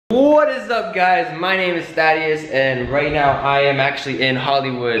What is up, guys? My name is Thaddeus, and right now I am actually in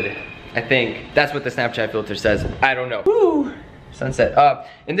Hollywood. I think that's what the Snapchat filter says. I don't know. Woo! Sunset.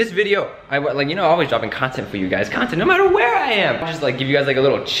 In this video, I'm always dropping content for you guys. Content no matter where I am. I'll just give you guys a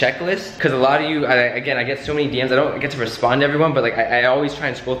little checklist, because a lot of you, again, I get so many DMs. I don't get to respond to everyone, but I always try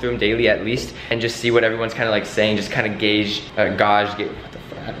and scroll through them daily at least, and just see what everyone's kind of saying, just kind of gauge, what the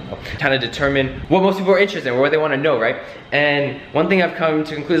fuck, I don't know. Kind of determine what most people are interested in, or what they want to know, right? And one thing I've come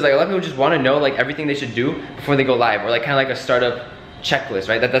to conclude is a lot of people just want to know everything they should do before they go live, or kind of a startup checklist,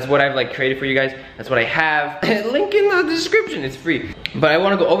 right? That's what I've created for you guys. That's what I have. Link in the description, it's free. But I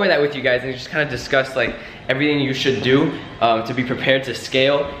want to go over that with you guys and just kind of discuss everything you should do to be prepared to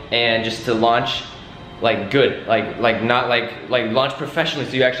scale and just to launch good, not launch professionally,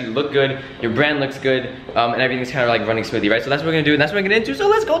 so you actually look good, your brand looks good, and everything's kind of running smoothly, right? So that's what we're gonna do, and that's what we're gonna get into, so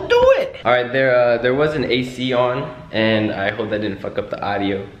let's go do it! Alright, there was an AC on, and I hope that didn't fuck up the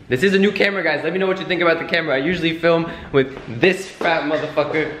audio. This is a new camera, guys. Let me know what you think about the camera. I usually film with this fat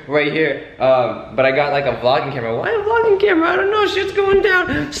motherfucker right here, but I got a vlogging camera. Why a vlogging camera? I don't know, shit's going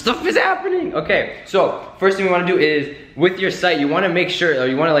down, stuff is happening. Okay, so first thing we wanna do is, with your site, you wanna make sure, or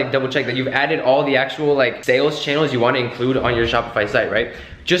you wanna double check that you've added all the actual sales channels you wanna include on your Shopify site, right?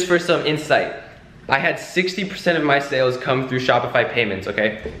 Just for some insight, I had 60% of my sales come through Shopify payments,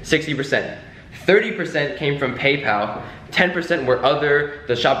 okay? 60%. 30% came from PayPal, 10% were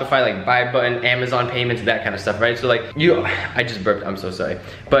the Shopify buy button, Amazon payments, that kind of stuff, right? So I just burped, I'm so sorry.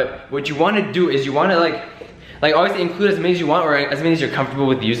 But what you wanna do is you wanna obviously include as many as you want, or as many as you're comfortable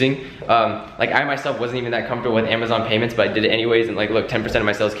with using. I myself wasn't even that comfortable with Amazon payments, but I did it anyways, and look, 10% of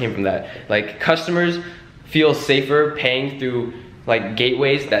my sales came from that. Customers feel safer paying through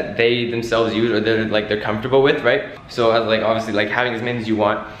gateways that they themselves use, or they're comfortable with, right? So obviously having as many as you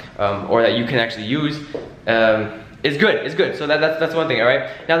want, or that you can actually use, is good. So that's one thing, all right?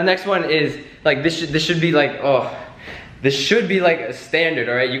 Now the next one is this should be this should be a standard,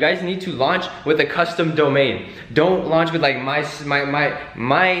 all right? You guys need to launch with a custom domain. Don't launch with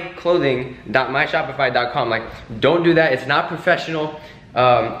myclothing.myshopify.com. Don't do that. It's not professional.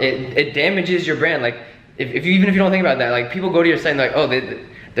 It damages your brand. Even if you don't think about that, people go to your site and oh,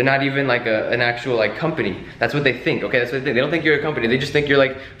 they're not even an actual company. That's what they think, okay? That's what they think. They don't think you're a company. They just think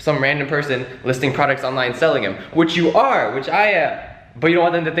you're some random person listing products online, selling them, which you are, which I am. But you don't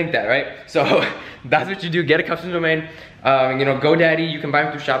want them to think that, right? So that's what you do. Get a custom domain. GoDaddy, you can buy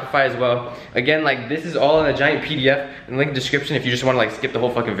them through Shopify as well. Again, this is all in a giant PDF in the link description if you just want to skip the whole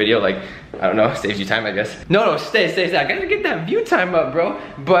fucking video. I don't know, saves you time, I guess. No, stay. I gotta get that view time up, bro.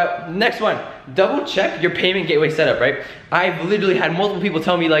 But next one, double check your payment gateway setup, right? I've literally had multiple people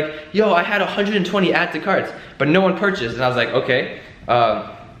tell me yo, I had 120 add to carts, but no one purchased. And I was okay,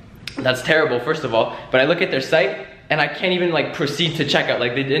 that's terrible, first of all. But I look at their site, and I can't even proceed to checkout.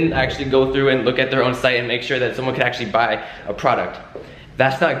 They didn't actually go through and look at their own site and make sure that someone could actually buy a product.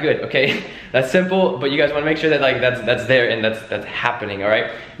 That's not good, okay? That's simple, but you guys wanna make sure that that's there and that's happening, all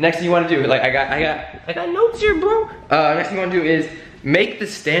right? Next thing you wanna do, I got notes here, bro. Next thing you wanna do is make the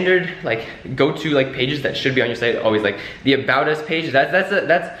standard go-to pages that should be on your site always the About Us page. That's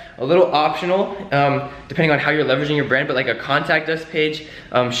a little optional depending on how you're leveraging your brand, but a Contact Us page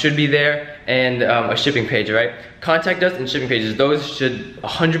should be there, and a shipping page, right? Contact Us and shipping pages, those should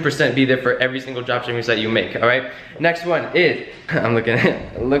 100% be there for every single dropshipping site you make, all right? Next one is, I'm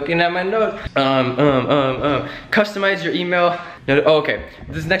looking at my notes. Customize your email. Okay,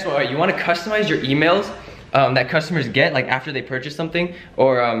 this next one, all right, you wanna customize your emails that customers get after they purchase something,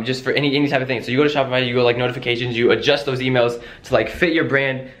 or just for any type of thing. So you go to Shopify, you go notifications, you adjust those emails to fit your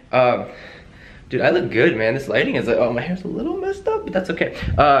brand. Dude, I look good, man. This lighting is oh, my hair's a little messed up, but that's okay.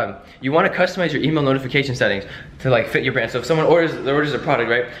 You want to customize your email notification settings to fit your brand. So if someone orders a product,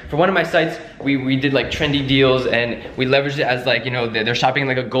 right? For one of my sites, we did trendy deals, and we leveraged it as they're shopping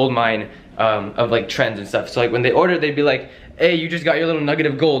a gold mine of trends and stuff. So when they order, they'd be hey, you just got your little nugget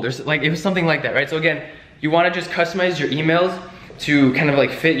of gold, or it was something like that, right? So again, you want to just customize your emails to kind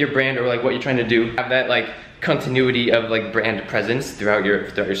of fit your brand, or what you're trying to do. Have that continuity of brand presence throughout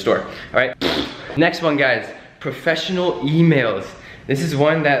your store. All right. Next one, guys, professional emails. This is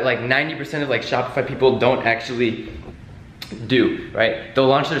one that 90% of Shopify people don't actually do, right? They'll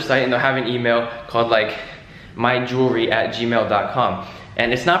launch their site and they'll have an email called myjewelry@gmail.com.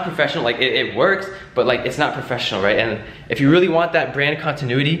 And it's not professional, it works, but it's not professional, right? And if you really want that brand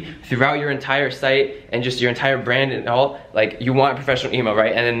continuity throughout your entire site and just your entire brand and all, you want a professional email,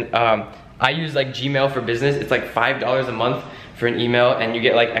 right? And then I use Gmail for business. It's $5 a month for an email, and you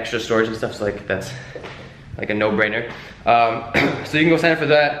get extra storage and stuff, so that's a no-brainer. So you can go sign up for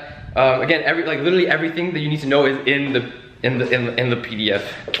that. Again, literally everything that you need to know is in the in the PDF.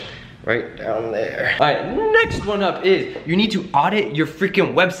 Right down there. All right, next one up is you need to audit your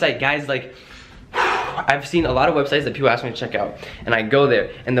freaking website, guys. Like, I've seen a lot of websites that people ask me to check out, and I go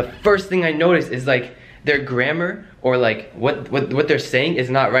there, and the first thing I notice is like their grammar or like what they're saying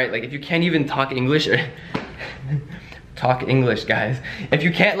is not right. Like if you can't even talk English or talk English, guys. If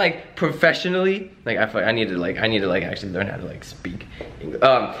you can't like professionally, like I feel like I need to like actually learn how to like speak English.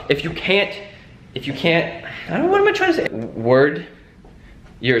 If you can't, I don't know, what am I trying to say? Word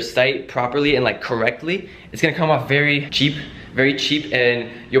your site properly and like correctly, it's gonna come off very cheap, and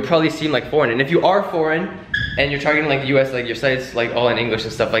you'll probably seem like foreign. And if you are foreign and you're targeting like the US, like your site's like all in English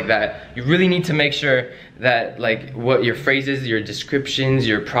and stuff like that, you really need to make sure that like what your phrases, your descriptions,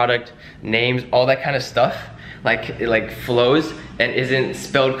 your product names, all that kind of stuff like flows and isn't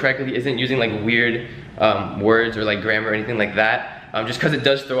spelled correctly, isn't using like weird words or like grammar or anything like that. Just because it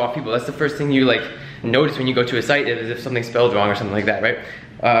does throw off people. That's the first thing you like notice when you go to a site, is if something's spelled wrong or something like that, right?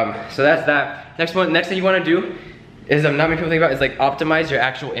 So that's that. Next thing you want to do is, not many people think about, is like optimize your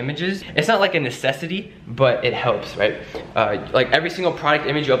actual images. It's not like a necessity, but it helps, right? Like every single product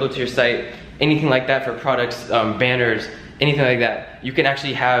image you upload to your site, anything like that for products, banners, anything like that, you can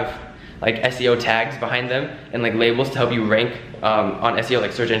actually have like SEO tags behind them and like labels to help you rank on SEO,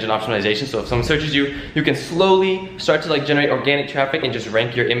 like search engine optimization. So if someone searches you, you can slowly start to like generate organic traffic and just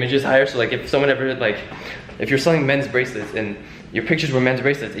rank your images higher. So like if someone ever like, if you're selling men's bracelets and your pictures were men's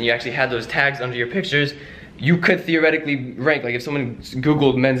bracelets and you actually had those tags under your pictures, you could theoretically rank. Like if someone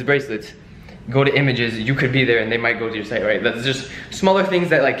Googled men's bracelets, go to images, you could be there and they might go to your site, right? That's just smaller things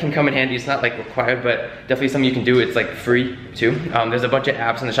that like can come in handy. It's not like required, but definitely something you can do. It's like free too. There's a bunch of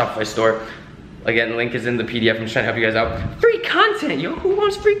apps in the Shopify store. Again, link is in the PDF. I'm just trying to help you guys out. Free content, yo, who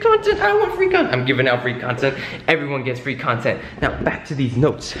wants free content? I want free content. I'm giving out free content. Everyone gets free content. Now back to these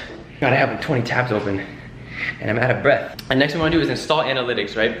notes. God, I have like 20 tabs open and I'm out of breath. And next thing I wanna do is install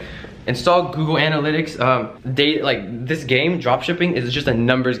analytics, right? Install Google Analytics. Like this game, dropshipping, is just a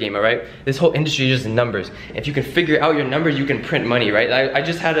numbers game, all right? This whole industry is just numbers. If you can figure out your numbers, you can print money, right? I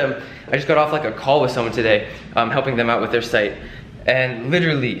just got off like a call with someone today, helping them out with their site. And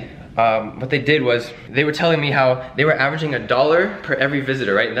literally, what they did was, they were telling me how they were averaging $1 per every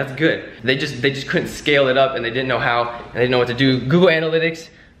visitor, right? And that's good. They just couldn't scale it up and they didn't know how, and they didn't know what to do. Google Analytics,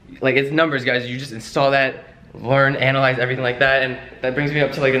 like it's numbers, guys. You just install that, learn, analyze everything like that, and that brings me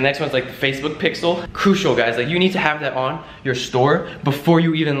up to like the next one's like the Facebook pixel. Crucial, guys. Like you need to have that on your store before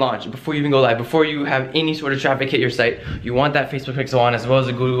you even launch, before you even go live, before you have any sort of traffic hit your site. You want that Facebook pixel on, as well as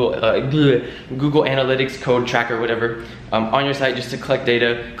a Google Analytics code tracker, whatever, on your site, just to collect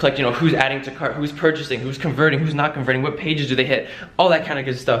data, collect, you know, who's adding to cart, who's purchasing, who's converting, who's not converting, what pages do they hit, all that kind of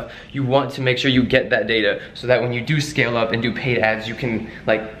good stuff. You want to make sure you get that data so that when you do scale up and do paid ads, you can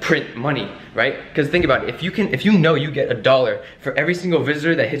like print money, right? Because think about it, if you know you get $1 for every single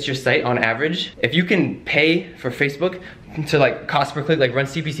visitor that hits your site on average, if you can pay for Facebook to like cost per click, like run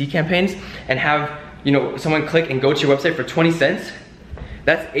CPC campaigns and have, you know, someone click and go to your website for 20 cents,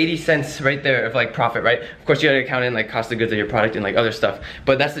 that's 80 cents right there of like profit, right? Of course you gotta count in like cost of goods of your product and like other stuff,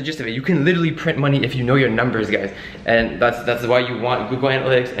 but that's the gist of it. You can literally print money if you know your numbers, guys. And that's why you want Google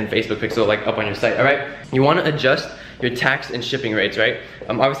Analytics and Facebook Pixel like up on your site, all right? You wanna adjust your tax and shipping rates, right?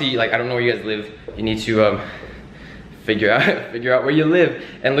 Obviously, like I don't know where you guys live. You need to figure out where you live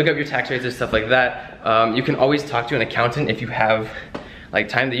and look up your tax rates and stuff like that. You can always talk to an accountant if you have like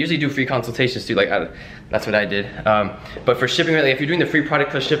time. They usually do free consultations too. Like that's what I did. But for shipping, like if you're doing the free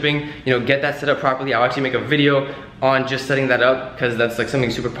product plus shipping, you know, get that set up properly. I'll actually make a video on just setting that up because that's like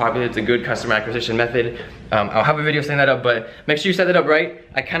something super popular. It's a good customer acquisition method. I'll have a video setting that up, but make sure you set that up right.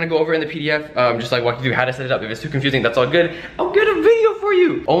 I kind of go over in the PDF, just like walk you through how to set it up. If it's too confusing, that's all good. I'll get a video for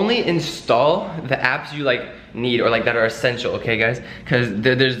you. Only install the apps you like need or like that are essential, okay guys? Because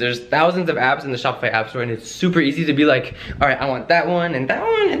there's thousands of apps in the Shopify app store and it's super easy to be like, all right, I want that one and that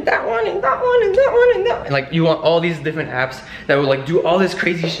one and that one and that one and that one and that one. And like you want all these different apps that will like do all this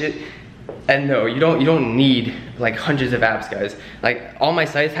crazy shit. And no, you don't need like hundreds of apps, guys. Like all my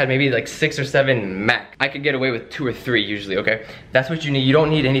sites had maybe like 6 or 7 max. I could get away with 2 or 3 usually, okay? That's what you need. You don't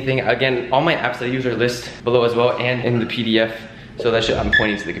need anything. Again, all my apps that I use are listed below as well and in the PDF. So that shit, I'm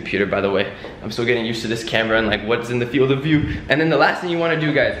pointing to the computer, by the way. I'm still getting used to this camera and like what's in the field of view. And then the last thing you wanna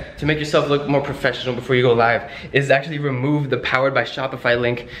do, guys, to make yourself look more professional before you go live is actually remove the Powered by Shopify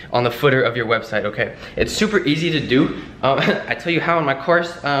link on the footer of your website, okay? It's super easy to do. I tell you how in my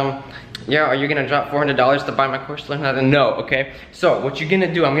course. yeah, are you gonna drop $400 to buy my course to learn how to? No, okay? So what you're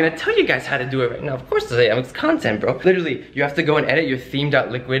gonna do, I'm gonna tell you guys how to do it right now. Of course, it's content, bro. Literally, you have to go and edit your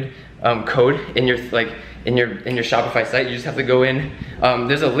theme.liquid code in your in your Shopify site. You just have to go in.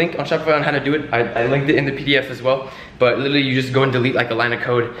 There's a link on Shopify on how to do it. I linked it in the PDF as well. But literally, you just go and delete like a line of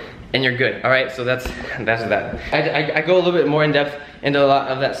code, and you're good. All right, so that's that. I go a little bit more in depth into a lot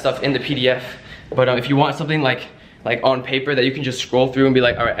of that stuff in the PDF. But if you want something like on paper that you can just scroll through and be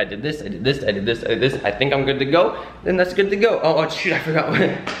like, all right, I did this, I did this, I did this, I did this. I think I'm good to go. Then that's good to go. Oh shoot, I forgot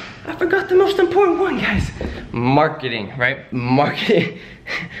one. I forgot the most important one, guys. Marketing, right? Marketing.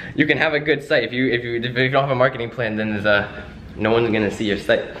 You can have a good site if you don't have a marketing plan. Then there's no one's gonna see your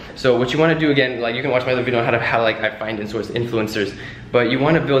site. So what you want to do, again, like you can watch my other video on how like I find and source influencers, but you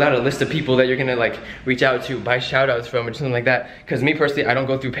want to build out a list of people that you're gonna like reach out to, buy shout outs from, or something like that. Because me personally, I don't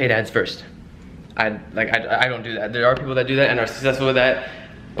go through paid ads first. I don't do that. There are people that do that and are successful with that,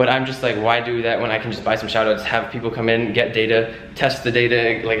 but I'm just like, why do that when I can just buy some shout outs, have people come in, get data, test the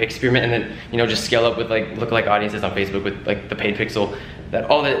data, like experiment, and then, you know, just scale up with like lookalike audiences on Facebook with like the paid pixel, that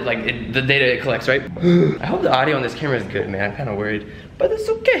all that, like the data it collects, right? I hope the audio on this camera is good, man. I'm kind of worried, but it's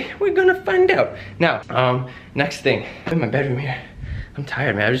okay. We're gonna find out. Now, next thing, I'm in my bedroom here. I'm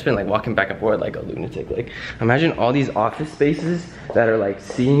tired, man. I've just been like walking back and forth like a lunatic. Like, imagine all these office spaces that are like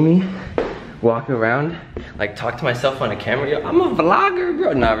seeing me walk around, like talk to myself on a camera. Yo, I'm a vlogger,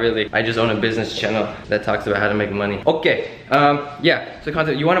 bro. Not really. I just own a business channel that talks about how to make money. Okay, yeah, so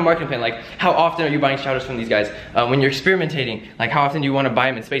content, you want a marketing plan. Like, how often are you buying shoutouts from these guys? When you're experimentating, like how often do you want to buy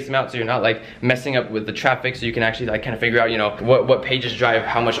them and space them out so you're not like messing up with the traffic, so you can actually like kind of figure out, you know, what pages drive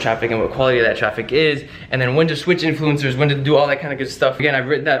how much traffic and what quality of that traffic is, and then when to switch influencers, when to do all that kind of good stuff. Again, I've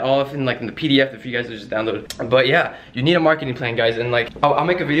written that all up in like in the PDF if you guys will just download it. But yeah, you need a marketing plan, guys, and like I'll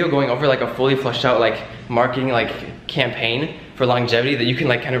make a video going over like a fully fleshed out like marketing like campaign for longevity that you can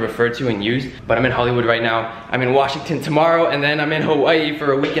like kind of refer to and use. But I'm in Hollywood right now. I'm in Washington tomorrow, and then I'm in Hawaii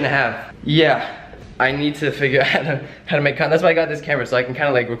for a week and a half. Yeah, I need to figure out how to make content. That's why I got this camera, so I can kind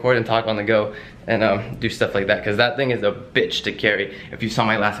of like record and talk on the go and do stuff like that, because that thing is a bitch to carry. If you saw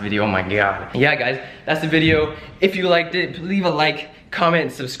my last video, oh my god. Yeah, guys, that's the video. If you liked it, leave a like,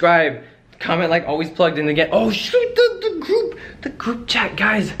 comment, subscribe. Comment like always plugged in again. Oh shoot, the group chat,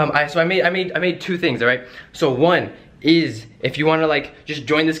 guys. So I made two things, all right? So one is, if you want to like just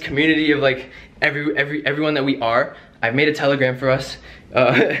join this community of like everyone that we are, I've made a Telegram for us.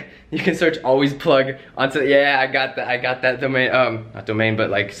 You can search always plug onto, yeah, I got that domain, not domain, but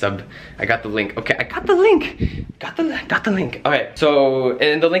like sub. I got the link. Okay, I got the link. Got the link. Okay, so,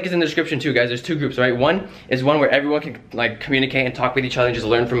 and the link is in the description too, guys. There's two groups, right? One is one where everyone can like communicate and talk with each other and just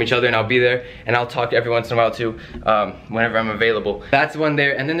learn from each other, and I'll be there, and I'll talk every once in a while too, whenever I'm available. That's one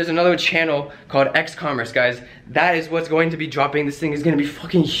there. And then there's another channel called X-Commerce, guys. That is what's going to be dropping. This thing is gonna be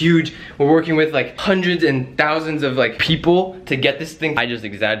fucking huge. We're working with like hundreds and thousands of like people to get this thing. I just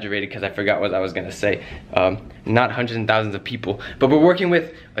exaggerated because I forgot what I was gonna say. Not hundreds and thousands of people, but we're working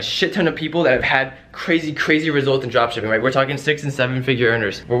with a shit ton of people that have had crazy results in dropshipping, right? We're talking 6- and 7-figure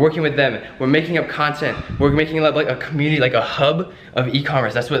earners. We're working with them. We're making up content. We're making like a community, like a hub of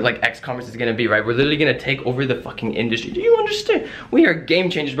e-commerce. That's what like X-commerce is gonna be, right? We're literally gonna take over the fucking industry. Do you understand? We are game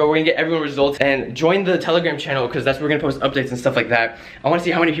changers, bro. We're gonna get everyone results. And join the Telegram channel, because that's where we're gonna post updates and stuff like that. I wanna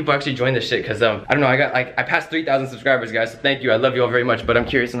see how many people actually join this shit, because I don't know, I passed 3,000 subscribers, guys. So thank you. I love you all very much, but I'm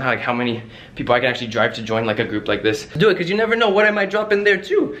curious on how many people I can actually drive to join like a group like this. Do it, because you never know what I might drop in there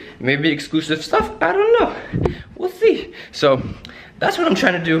too. Maybe exclusive stuff, I don't know. We'll see. So that's what I'm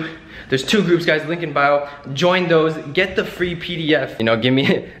trying to do. There's two groups, guys, link in bio. Join those, get the free PDF. You know,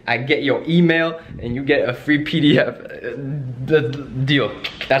 I get your email and you get a free PDF. The deal.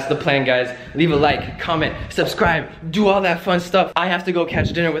 That's the plan, guys. Leave a like, comment, subscribe, do all that fun stuff. I have to go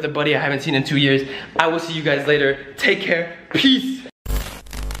catch dinner with a buddy I haven't seen in 2 years. I will see you guys later. Take care. Peace.